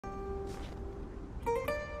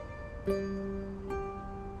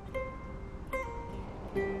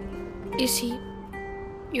Is he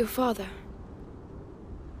your father?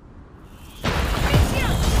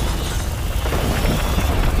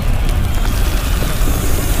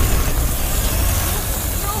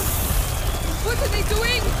 What are they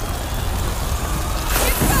doing?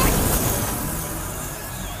 Get back!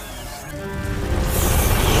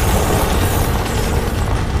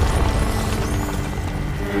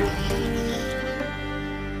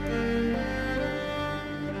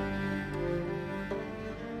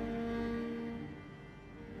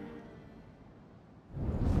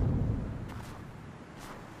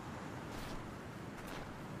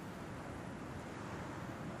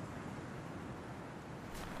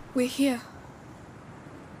 We're here.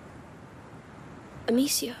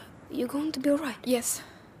 Amicia, you going to be alright? Yes.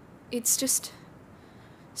 It's just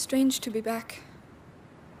strange to be back.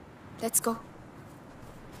 Let's go.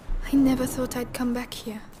 I never thought I'd come back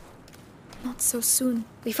here. Not so soon.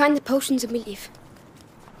 We find the potions and we leave.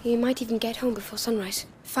 You might even get home before sunrise.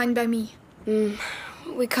 Fine by me.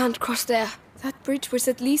 We can't cross there. That bridge was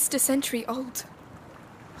at least a century old.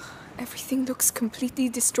 Everything looks completely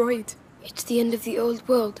destroyed. It's the end of the old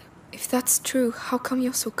world. If that's true, how come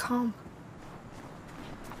you're so calm?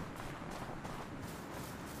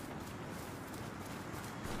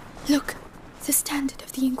 Look, the standard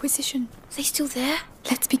of the Inquisition. Are they still there?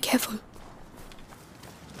 Let's be careful.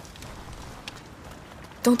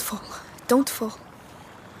 Don't fall. Don't fall.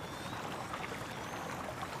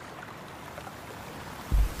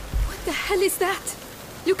 What the hell is that?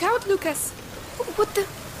 Look out, Lucas.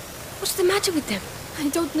 What's the matter with them? I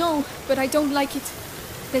don't know, but I don't like it.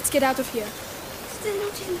 Let's get out of here. They're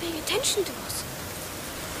not even paying attention to us.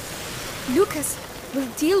 Lucas, we'll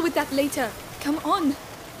deal with that later. Come on.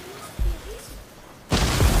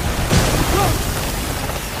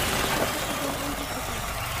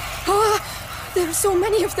 There are so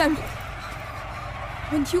many of them!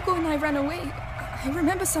 When Hugo and I ran away, I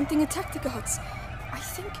remember something attacked the guards. I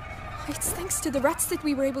think it's thanks to the rats that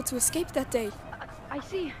we were able to escape that day. I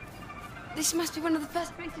see. This must be one of the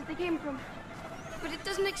first places they came from. But it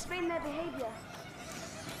doesn't explain their behavior.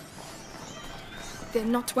 They're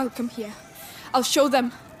not welcome here. I'll show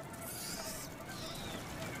them.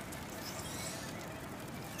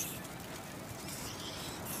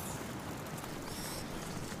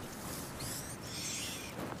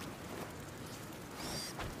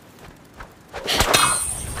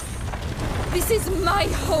 This is my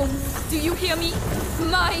home. Do you hear me?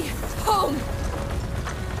 My home.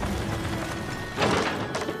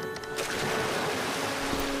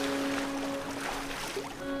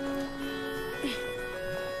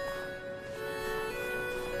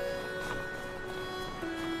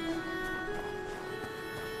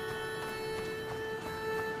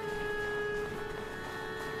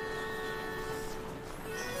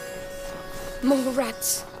 More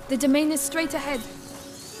rats. The domain is straight ahead.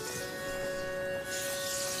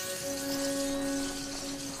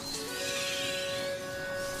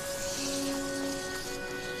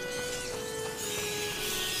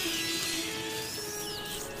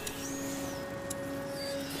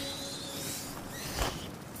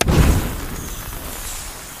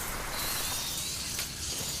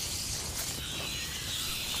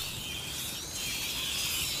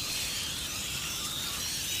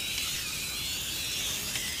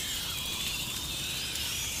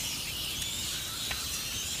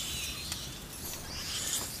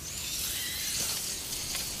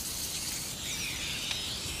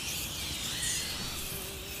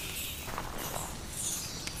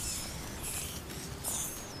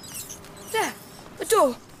 There! A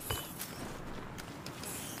door!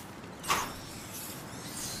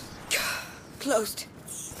 Closed.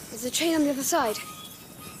 There's a chain on the other side.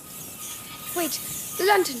 Wait, the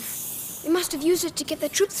lantern. They must have used it to get their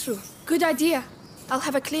troops through. Good idea. I'll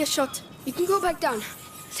have a clear shot. You can go back down.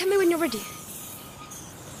 Tell me when you're ready.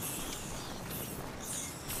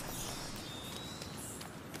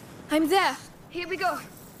 I'm there. Here we go.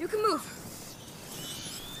 You can move.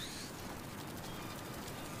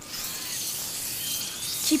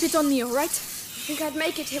 Keep it on me, all right? I think I'd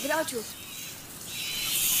make it here without you.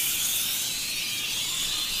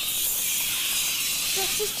 That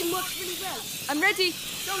system works really well. I'm ready.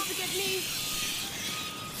 Don't forget me.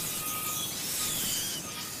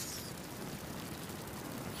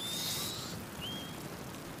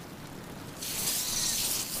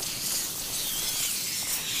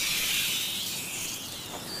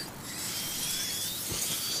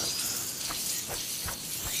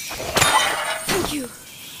 Thank you.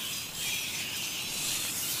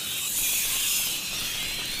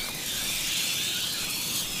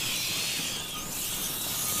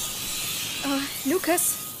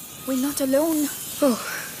 Lucas, we're not alone. Oh.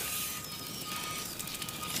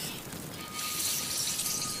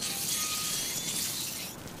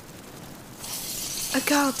 A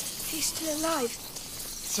guard. He's still alive.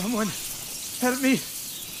 Someone, help me.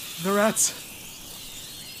 The rats.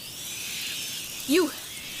 You,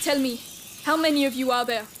 tell me, how many of you are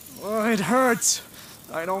there? Oh, it hurts.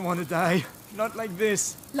 I don't want to die. Not like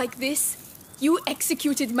this. Like this? You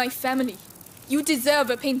executed my family. You deserve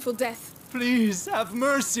a painful death. Please, have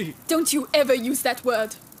mercy. Don't you ever use that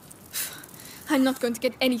word. I'm not going to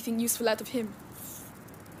get anything useful out of him.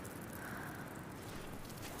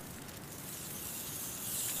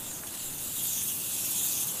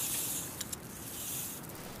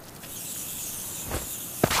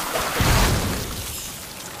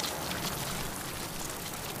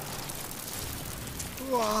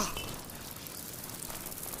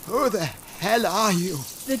 Who the hell are you?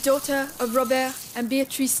 The daughter of Robert and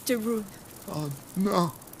Beatrice de Rune. Oh,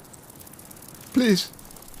 no. Please.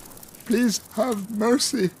 Please have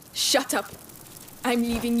mercy. Shut up. I'm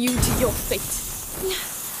leaving you to your fate.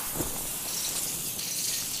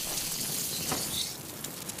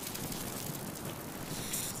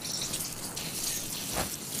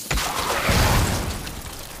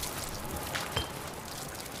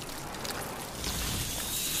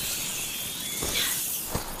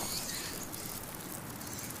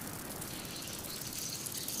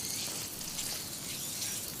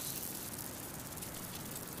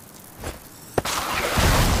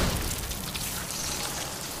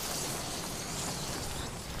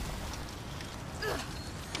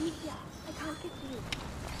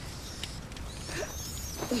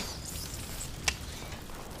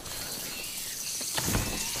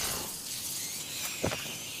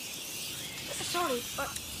 Sorry, but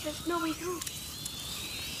there's no way through.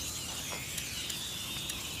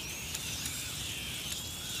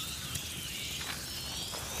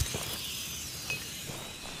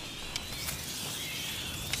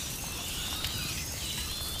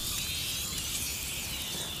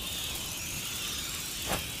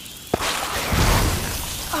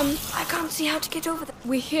 I can't see how to get over there.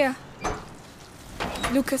 We're here.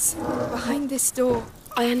 Lucas, behind this door.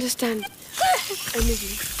 I understand. I'm with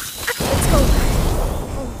you. Let's go.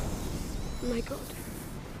 Oh, my God.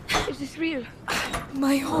 Is this real?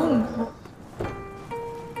 My home.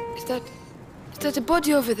 Is that a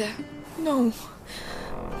body over there? No. No,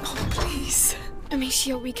 please.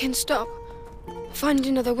 Amicia, we can stop. Find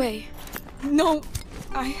another way. No,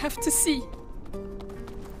 I have to see.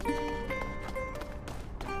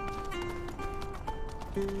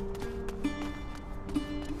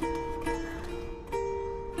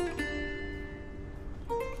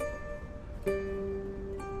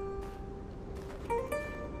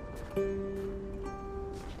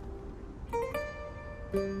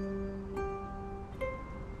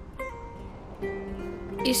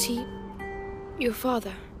 Is he your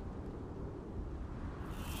father?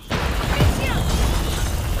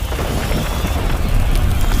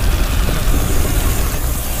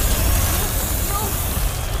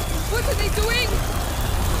 What are they doing?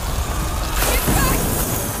 Get back!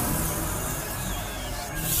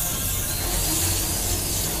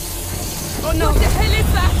 Oh no! What the hell is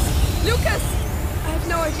that? Lucas! I have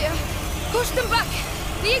no idea. Push them back!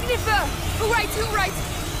 The Ignifer! All right, all right.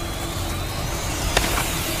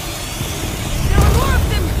 There are more of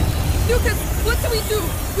them! Lucas, what do we do?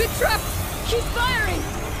 We're trapped! Keep firing!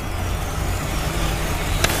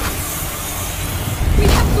 We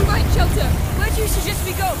have to find shelter! Where do you suggest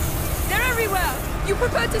we go? They're everywhere! You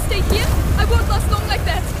prefer to stay here? I won't last long like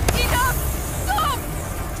that! Enough! Stop!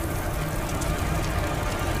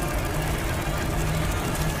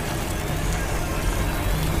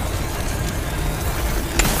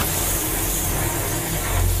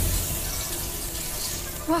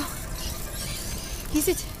 Wow.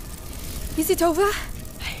 Is it over?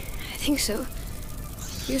 I think so.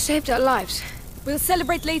 You saved our lives. We'll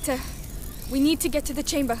celebrate later. We need to get to the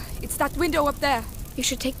chamber. It's that window up there. You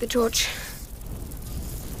should take the torch.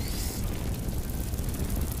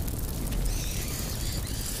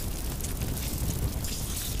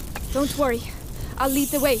 Don't worry. I'll lead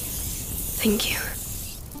the way. Thank you.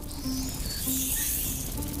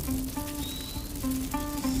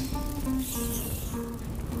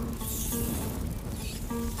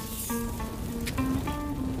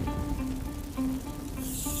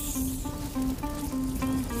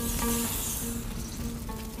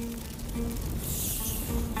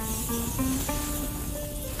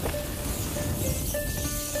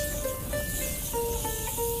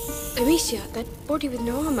 Amicia, that body with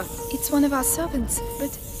no armor. It's one of our servants, but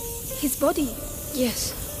his body.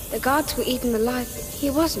 Yes. The guards were eaten alive. He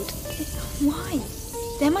wasn't. Why?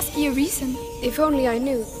 There must be a reason. If only I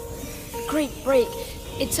knew. The Great Break.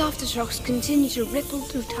 Its aftershocks continue to ripple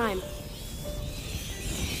through time.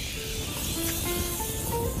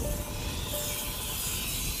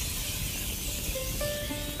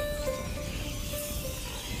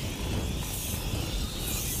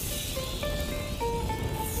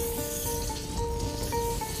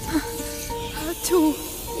 Too.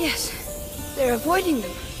 Yes, they're avoiding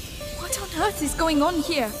them. What on earth is going on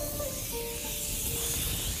here?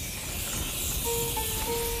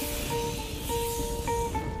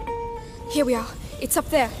 Here we are. It's up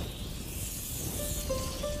there.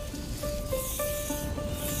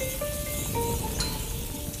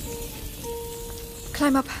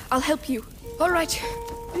 Climb up. I'll help you. All right.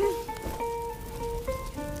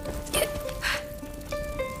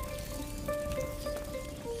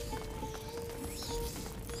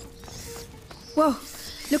 Whoa,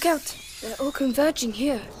 look out. They're all converging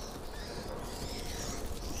here.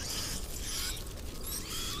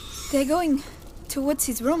 They're going towards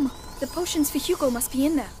his room. The potions for Hugo must be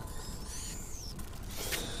in there.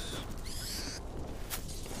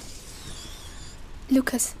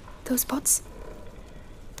 Lucas, those pots?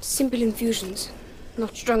 Simple infusions.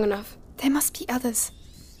 Not strong enough. There must be others.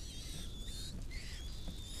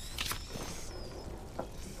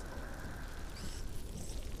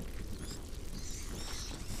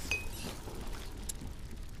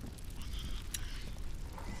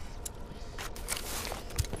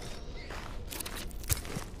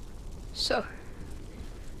 So,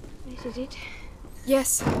 this is it?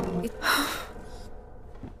 Yes.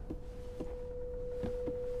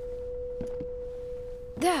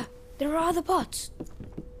 There are other pots.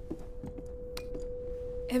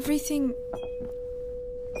 Everything's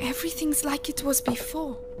like it was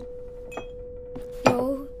before.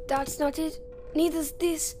 No, that's not it. Neither's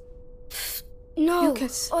this. No.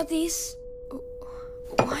 Lucas. Or this.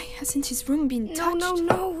 Why hasn't his room been touched?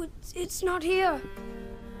 No, it's not here.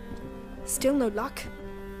 Still no luck?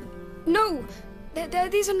 No!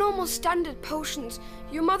 These are normal standard potions.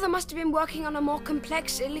 Your mother must have been working on a more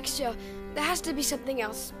complex elixir. There has to be something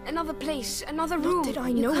else. Another place, another room. Not that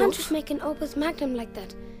I know You can't of. just make an opus magnum like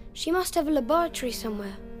that. She must have a laboratory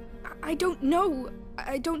somewhere. I don't know.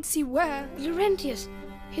 I don't see where. Laurentius,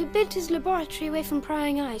 he built his laboratory away from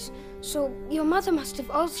prying eyes. So your mother must have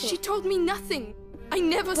also... She told me nothing. I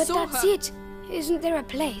never But saw that's her. it. Isn't there a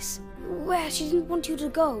place where she didn't want you to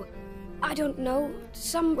go? I don't know.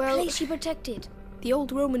 Some place she protected. The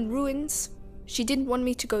old Roman ruins. She didn't want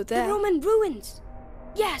me to go there. The Roman ruins.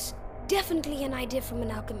 Yes, definitely an idea from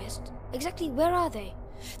an alchemist. Exactly where are they?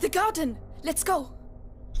 The garden. Let's go.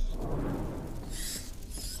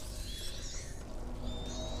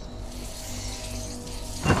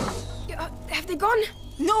 Have they gone?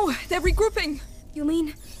 No, they're regrouping. You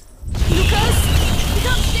mean... Lucas! We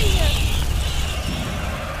can't stay here.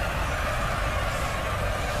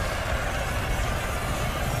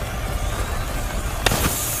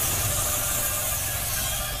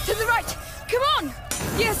 To the right! Come on!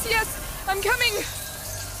 Yes, I'm coming!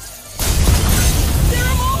 There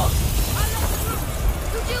are more! I'll let them through.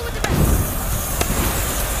 You deal with the rest.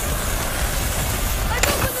 I've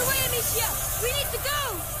opened the way, Amicia! We need to go!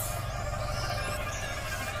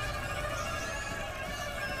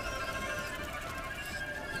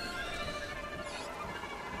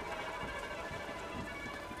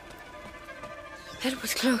 That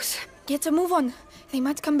was close. Get a move on. They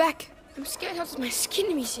might come back. I'm scared out of my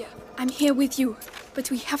skin, Amicia. I'm here with you,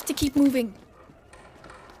 but we have to keep moving.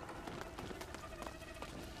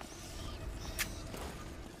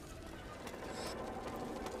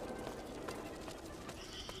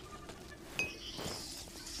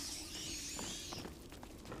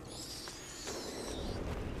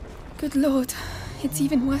 Good Lord, it's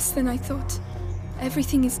even worse than I thought.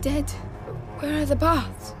 Everything is dead. Where are the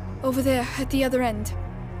baths? Over there, at the other end.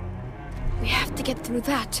 We have to get through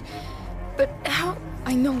that. But how?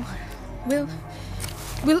 I know.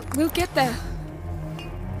 We'll get there.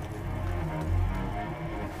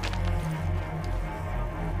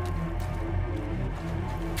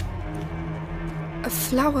 A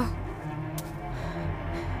flower.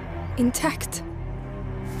 Intact.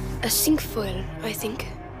 A cinquefoil, I think.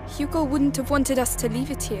 Hugo wouldn't have wanted us to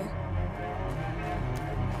leave it here.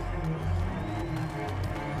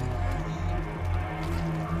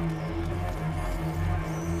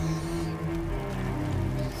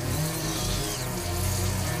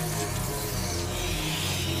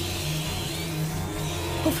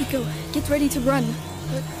 Off we go. Get ready to run.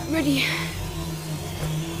 Ready.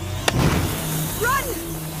 Run!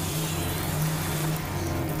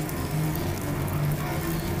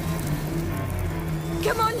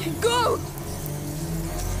 Come on, go!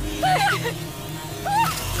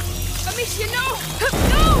 Amicia, no!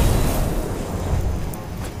 No!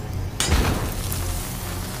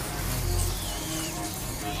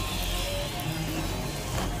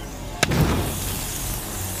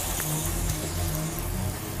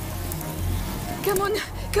 Come on,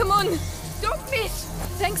 come on! Don't miss!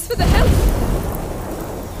 Thanks for the help!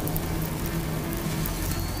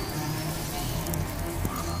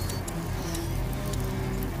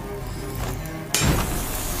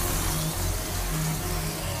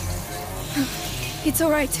 It's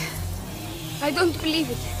all right. I don't believe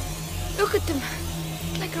it. Look at them.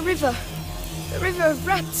 It's like a river. A river of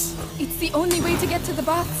rats. It's the only way to get to the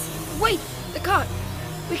baths. Wait, the cart.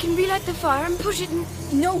 We can relight the fire and push it and...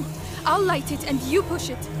 No, I'll light it and you push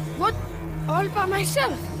it. What? All by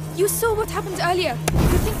myself? You saw what happened earlier.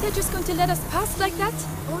 You think they're just going to let us pass like that?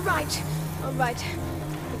 All right. All right.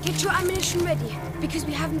 Get your ammunition ready, because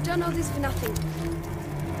we haven't done all this for nothing.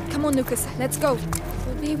 Come on, Lucas, let's go.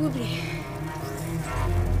 Wobbly, wobbly.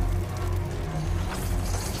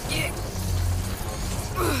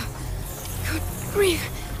 Good grief.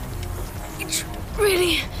 It's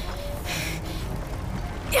really...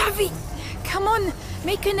 heavy. Come on,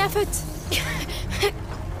 make an effort.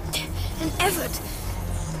 An effort?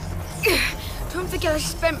 Don't forget I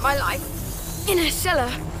spent my life in a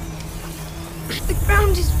cellar. The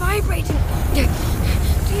ground is vibrating. Do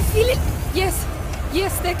you feel it? Yes,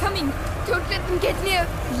 yes, they're coming. Don't let them get near.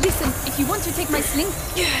 Listen, if you want to take my sling...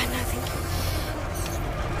 Nothing.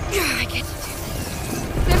 I get it.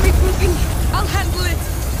 They're regrouping. I'll handle it.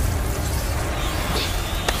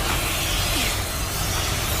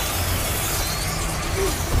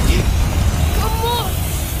 Come on!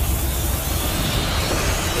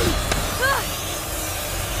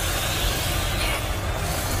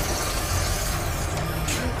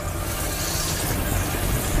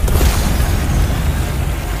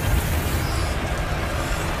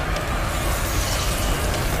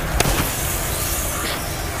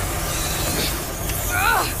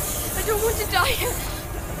 I don't want to die.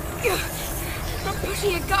 I'm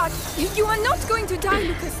pushing a guard. You are not going to die,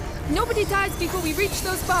 Lucas. Nobody dies before we reach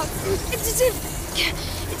those paths. It's as if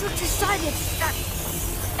it was decided that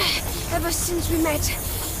ever since we met,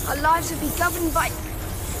 our lives will be governed by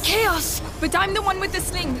chaos. But I'm the one with the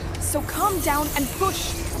sling, so calm down and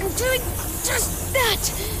push. I'm doing just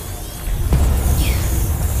that.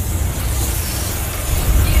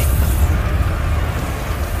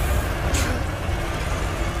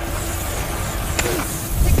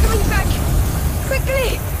 They're coming back.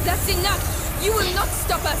 Quickly! That's enough. You will not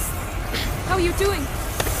stop us. How are you doing?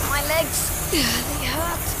 My legs, they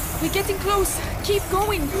hurt. We're getting close. Keep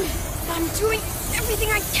going. I'm doing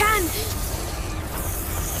everything I can.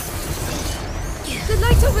 The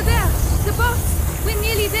light over there. The box. We're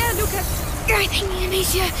nearly there, Lucas. I think,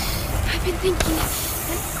 Amicia, I've been thinking.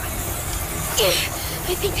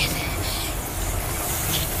 I think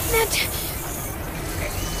that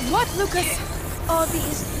What, Lucas? all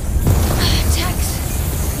these attacks,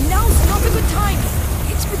 Now's not a good time.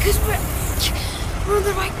 it's because we're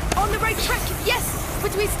On the right track, yes.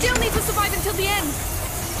 But we still need to survive until the end.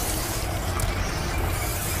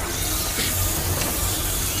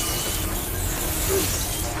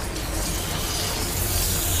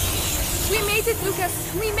 We made it,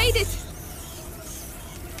 Lucas. We made it.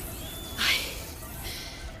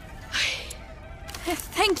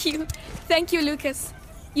 Thank you. Thank you, Lucas.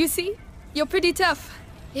 You see? You're pretty tough.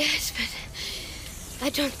 Yes, but I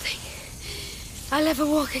don't think I'll ever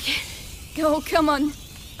walk again. Oh, come on.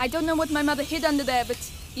 I don't know what my mother hid under there, but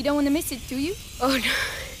you don't want to miss it, do you? Oh no.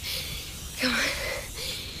 Come on.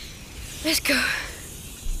 Let's go.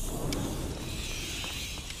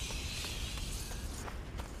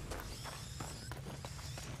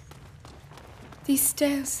 These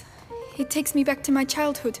stairs. It takes me back to my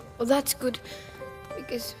childhood. Well, that's good,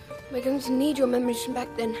 because we're going to need your memories from back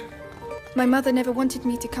then. My mother never wanted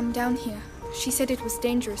me to come down here. She said it was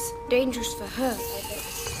dangerous. Dangerous for her, I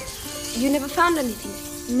bet. You never found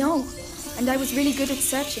anything? No, and I was really good at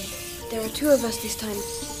searching. There are two of us this time,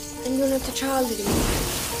 and you're not a child anymore.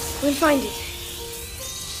 We'll find it.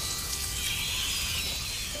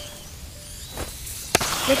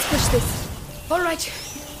 Let's push this. All right.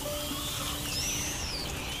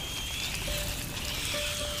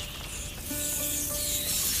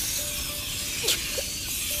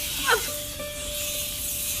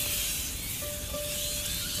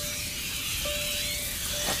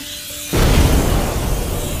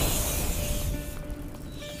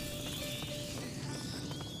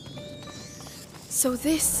 So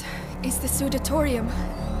this is the Sudatorium.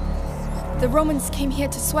 The Romans came here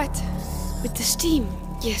to sweat. With the steam,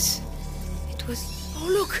 yes. It was... Oh,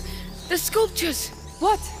 look! The sculptures!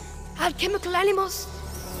 What? Alchemical animals,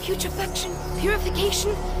 putrefaction,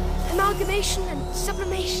 purification, amalgamation, and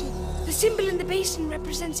sublimation. The symbol in the basin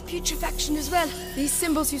represents putrefaction as well. These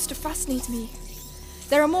symbols used to fascinate me.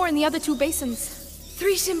 There are more in the other 2 basins.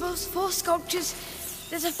 3 symbols, 4 sculptures.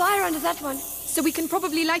 There's a fire under that one. So we can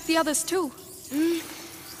probably light the others too.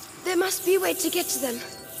 There must be a way to get to them.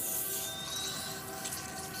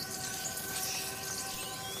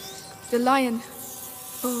 The lion.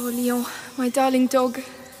 Oh, Leon, my darling dog.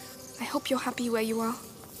 I hope you're happy where you are.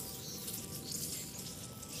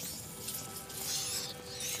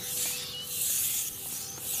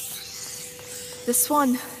 The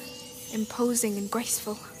swan, imposing and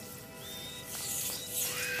graceful.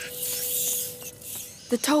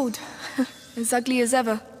 The toad, as ugly as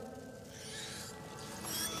ever.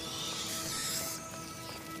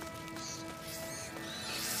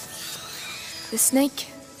 The snake.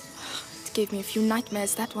 It gave me a few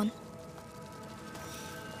nightmares, that one.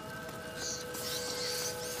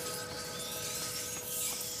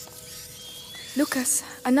 Lucas,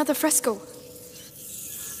 another fresco.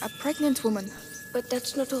 A pregnant woman. But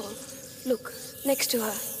that's not all. Look, next to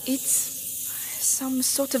her. It's some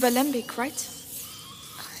sort of alembic, right?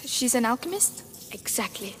 She's an alchemist?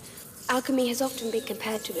 Exactly. Alchemy has often been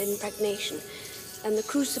compared to impregnation, and the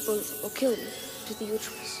crucible or kiln to the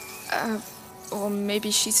uterus. Or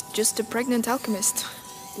maybe she's just a pregnant alchemist.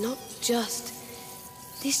 Not just.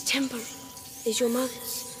 This temple is your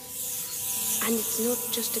mother's. And it's not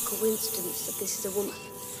just a coincidence that this is a woman.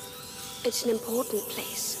 It's an important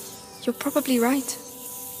place. You're probably right.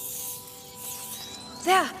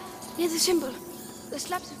 There, near the symbol. The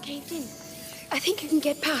slabs have caved in. I think you can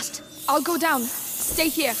get past. I'll go down. Stay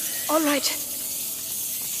here. All right.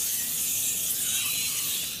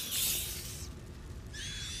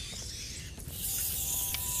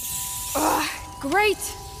 Great!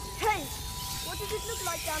 Hey, what does it look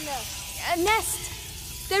like down there? A nest.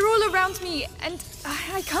 They're all around me, and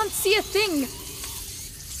I can't see a thing.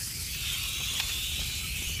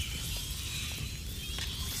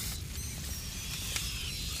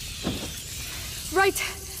 Right,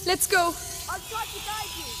 let's go. I'll try to guide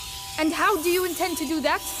you. And how do you intend to do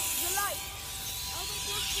that? The light. I'll get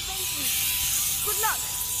close to the basin. Good luck.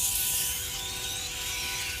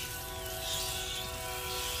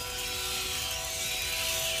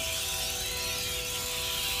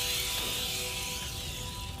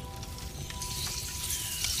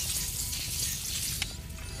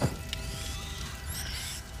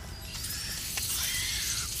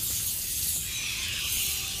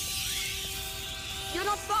 You're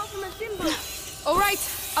not far from a symbol. All right,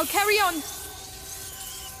 I'll carry on.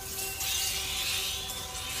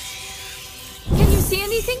 Can you see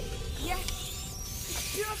anything? Yes.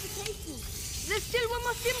 It's purification. There's still one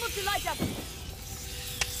more symbol to light up.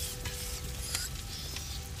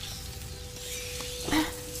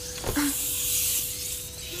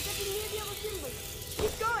 You're getting near the other symbol.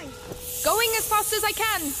 Keep going. Going as fast as I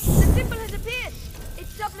can. The symbol has appeared.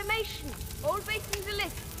 It's sublimation. All basins are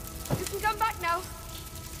lit. You can come back now.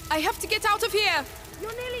 I have to get out of here.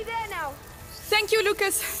 You're nearly there now. Thank you,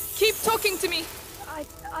 Lucas. Keep talking to me.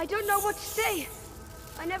 I don't know what to say.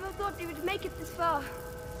 I never thought we would make it this far.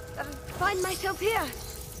 That I'd find myself here.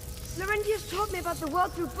 Laurentius taught me about the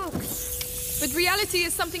world through books. But reality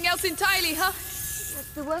is something else entirely, huh?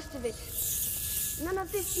 That's the worst of it. None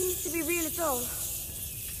of this seems to be real at all.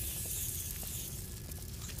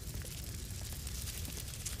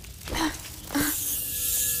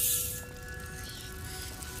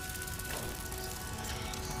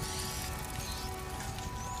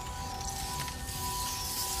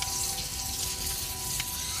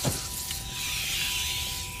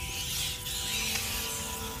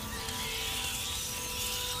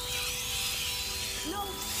 No,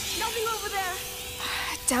 nothing over there.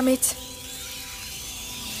 Damn it.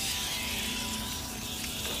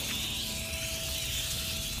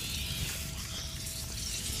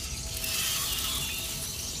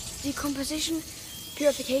 Decomposition,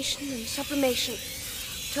 purification, and sublimation.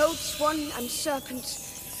 Toad, swan, and serpent.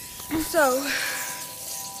 So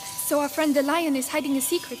our friend the lion is hiding a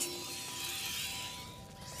secret.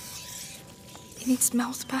 In its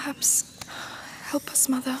mouth, perhaps. Help us,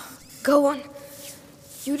 Mother. Go on.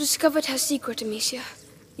 You discovered her secret, Amicia.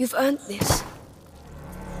 You've earned this.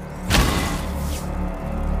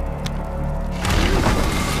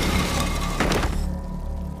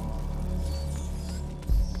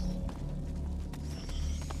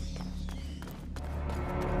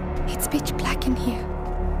 It's pitch black in here.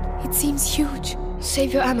 It seems huge.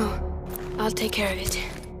 Save your ammo. I'll take care of it.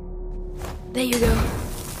 There you go.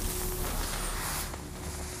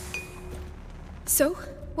 So,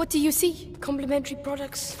 what do you see? Complementary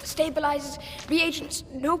products, stabilizers, reagents,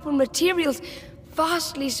 noble materials,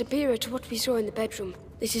 vastly superior to what we saw in the bedroom.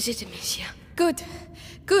 This is it, Amicia. Good.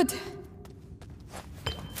 Good.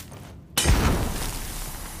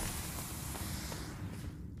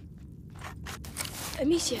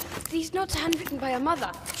 Amicia, these notes are handwritten by our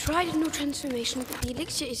mother. Tried a new transformation, but the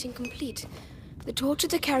elixir is incomplete. The torch of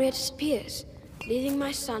the carrier disappears, leaving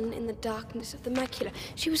my son in the darkness of the macula.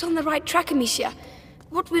 She was on the right track, Amicia.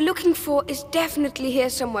 What we're looking for is definitely here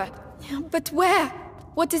somewhere. But where?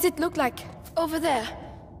 What does it look like? Over there.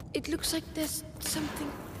 It looks like there's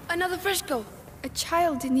something... Another fresco. A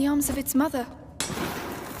child in the arms of its mother.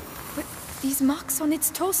 But these marks on its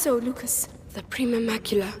torso, Lucas. The prima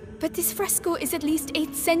macula. But this fresco is at least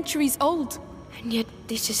 8 centuries old. And yet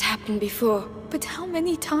this has happened before. But how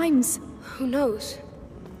many times? Who knows?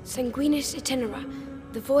 Sanguinis itinera,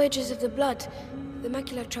 the voyages of the blood. The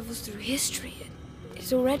macula travels through history.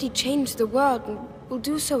 It's already changed the world and will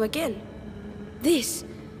do so again. This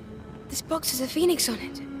box has a phoenix on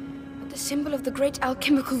it. The symbol of the great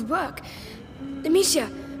alchemical work. Amicia,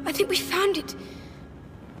 I think we found it.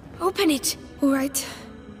 Open it. All right.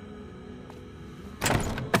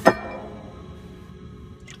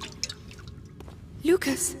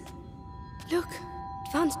 Lucas, look.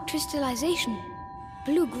 Advanced crystallization.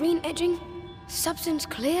 Blue-green edging. Substance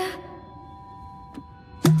clear.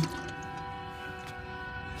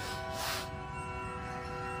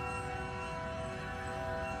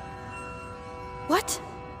 What?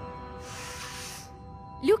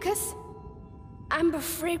 Lucas? Amber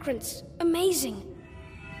fragrance. Amazing.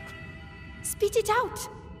 Spit it out.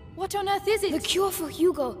 What on earth is it? The cure for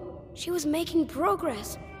Hugo. She was making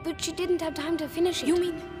progress, but she didn't have time to finish it. You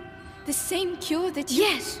mean the same cure that you...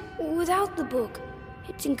 Yes, without the book.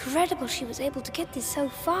 It's incredible she was able to get this so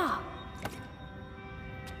far.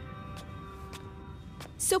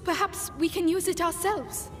 So perhaps we can use it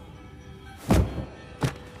ourselves.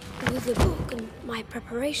 With the book and my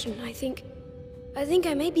preparation, I think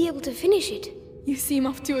I may be able to finish it. You seem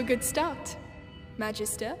off to a good start,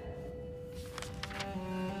 Magister.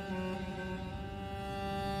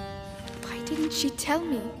 Why didn't she tell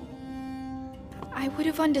me? I would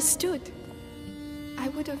have understood. I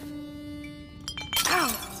would have...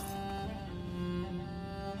 Ow!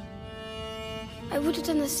 I would have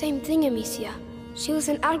done the same thing, Amicia. She was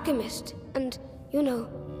an alchemist, and, you know,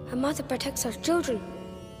 her mother protects her children,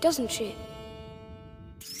 doesn't she?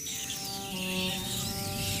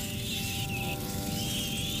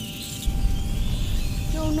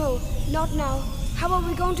 No, not now. How are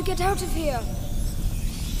we going to get out of here?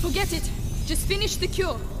 Forget it. Just finish the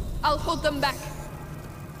cure. I'll hold them back.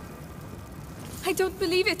 I don't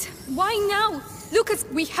believe it. Why now? Lucas,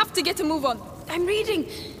 we have to get a move on. I'm reading.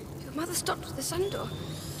 Your mother stopped at the sun door.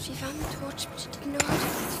 She found the torch, but she didn't know how to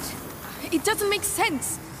get it. It doesn't make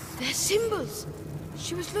sense. They're symbols.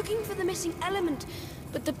 She was looking for the missing element,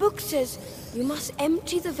 but the book says you must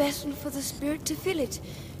empty the vessel for the spirit to fill it.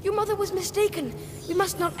 Your mother was mistaken. We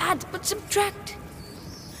must not add, but subtract.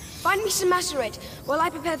 Find me some macerate while I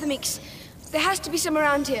prepare the mix. There has to be some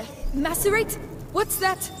around here. Macerate? What's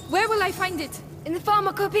that? Where will I find it? In the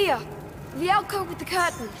pharmacopoeia. The alcove with the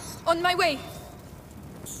curtain. On my way.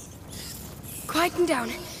 Quieten down.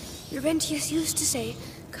 Laurentius used to say,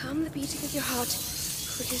 calm the beating of your heart,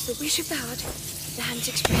 for it is the wish of the heart the hands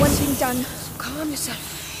express. One thing done. So calm yourself.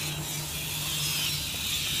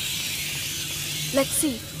 Let's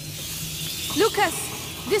see. Lucas!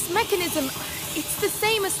 This mechanism, it's the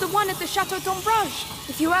same as the one at the Chateau d'Ombrage.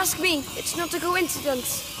 If you ask me, it's not a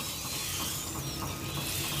coincidence.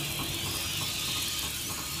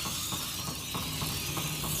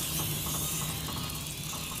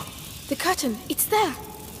 The curtain, it's there.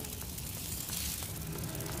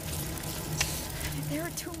 There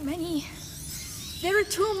are too many. There are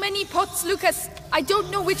too many pots, Lucas. I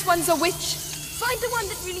don't know which ones are which. Find the one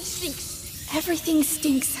that really stinks. Everything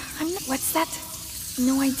stinks. What's that?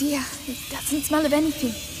 No idea. It doesn't smell of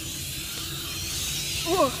anything.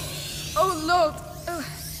 Oh, oh Lord. Oh,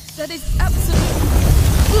 that is absolute...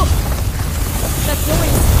 Oh. That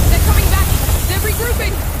noise. They're coming back. They're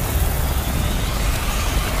regrouping.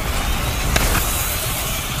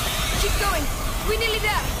 Keep going. We're nearly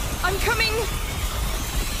there. I'm coming.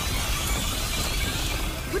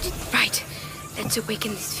 Put it right. Let's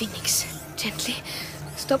awaken this phoenix. Gently.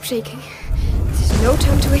 Stop shaking. This is no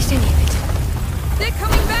time to waste any of it. They're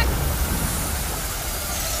coming back.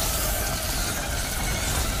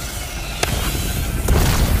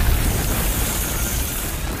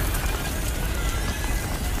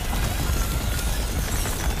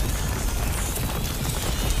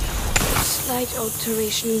 Slight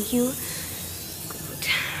alteration in hue.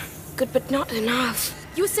 good, but not enough.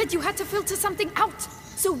 You said you had to filter something out.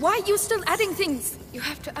 So why are you still adding things? You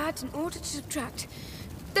have to add in order to subtract.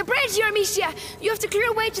 The bridge, Amicia! You have to clear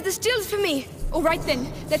a way to the stills for me. All right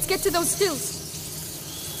then, let's get to those stills.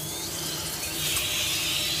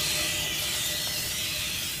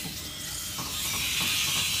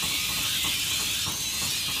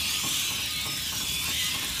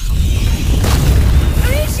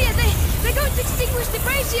 Amicia, they're going to extinguish the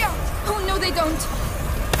brazier! Oh no, they don't.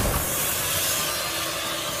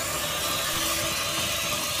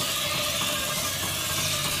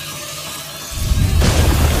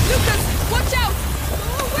 Lucas, watch out!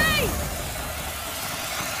 Go away!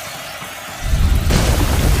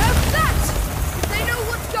 How's that? They know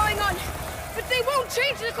what's going on, but they won't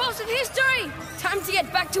change the course of history! Time to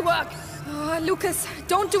get back to work. Lucas,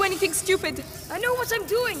 don't do anything stupid. I know what I'm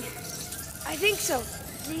doing. I think so.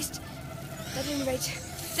 At least, at any rate,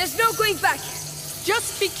 there's no going back.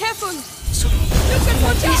 Just be careful. So, Lucas,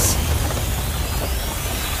 watch out!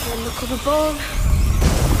 Then look of a ball.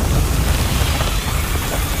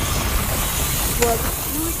 Well,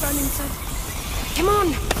 fluid run inside. Come on!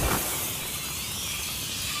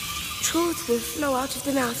 Truth will flow out of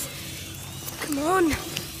the mouth. Come on!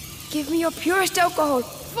 Give me your purest alcohol.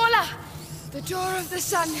 Voila! The door of the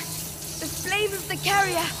sun. The flame of the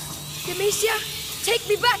carrier. Demetia, take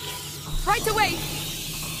me back! Right away!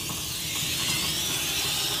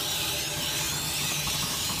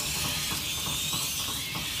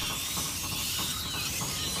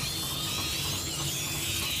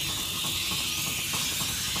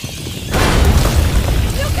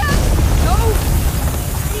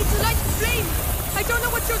 I don't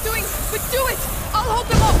know what you're doing, but do it! I'll hold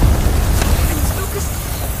them off! And Lucas,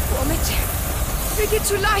 vomit. Bring it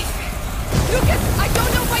to life. Lucas, I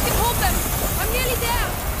don't know if I can hold them! I'm nearly there.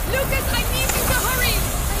 Lucas, I need you to hurry!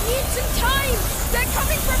 I need some time. They're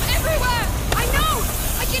coming from everywhere! I know!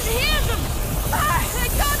 I can hear them! I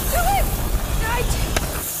can't do it! Right.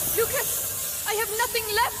 Lucas, I have nothing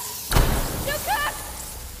left! Lucas!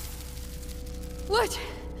 What?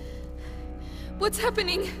 What's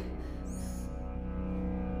happening?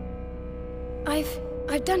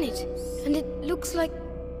 I've done it, and it looks like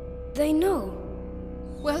they know.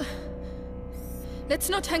 Well, let's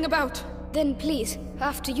not hang about. Then please,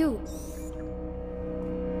 after you.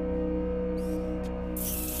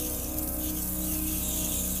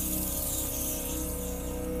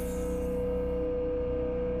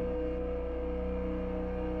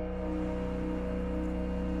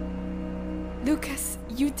 Lucas,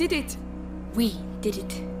 you did it. We did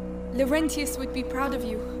it. Laurentius would be proud of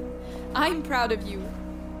you. I'm proud of you.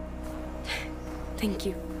 Thank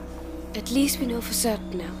you. At least we know for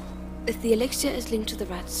certain now. If the elixir is linked to the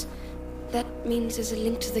rats, that means there's a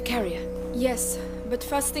link to the carrier. Yes, but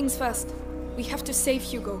first things first. We have to save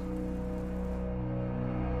Hugo.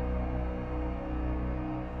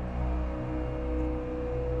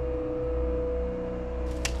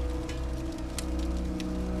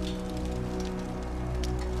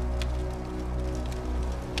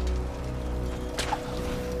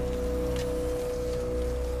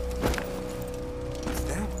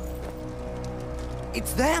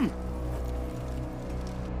 It's them!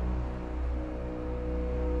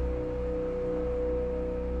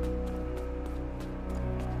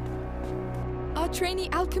 Our trainee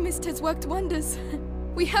alchemist has worked wonders.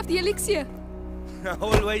 We have the elixir. I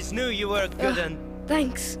always knew you were a good one.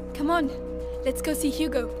 Thanks. Come on, let's go see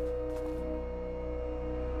Hugo.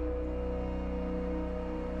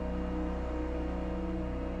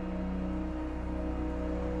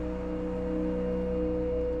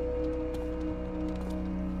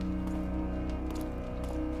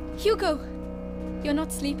 Hugo, you're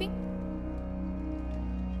not sleeping?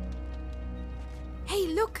 Hey,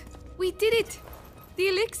 look! We did it! The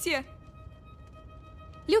elixir!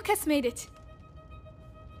 Lucas made it.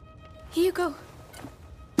 Here you go.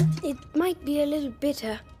 It might be a little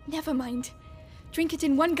bitter. Never mind. Drink it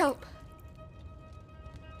in one gulp.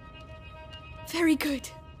 Very good.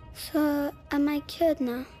 So, am I cured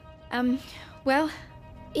now? Well...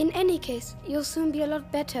 In any case, you'll soon be a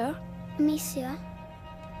lot better. Amicia,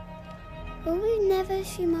 will we never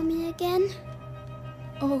see Mommy again?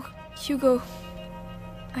 Oh, Hugo...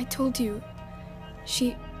 I told you...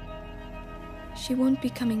 She won't be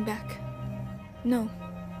coming back. No.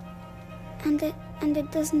 And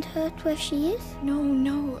it doesn't hurt where she is?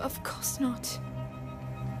 No, of course not.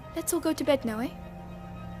 Let's all go to bed now, eh?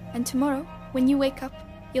 And tomorrow, when you wake up,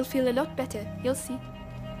 you'll feel a lot better, you'll see.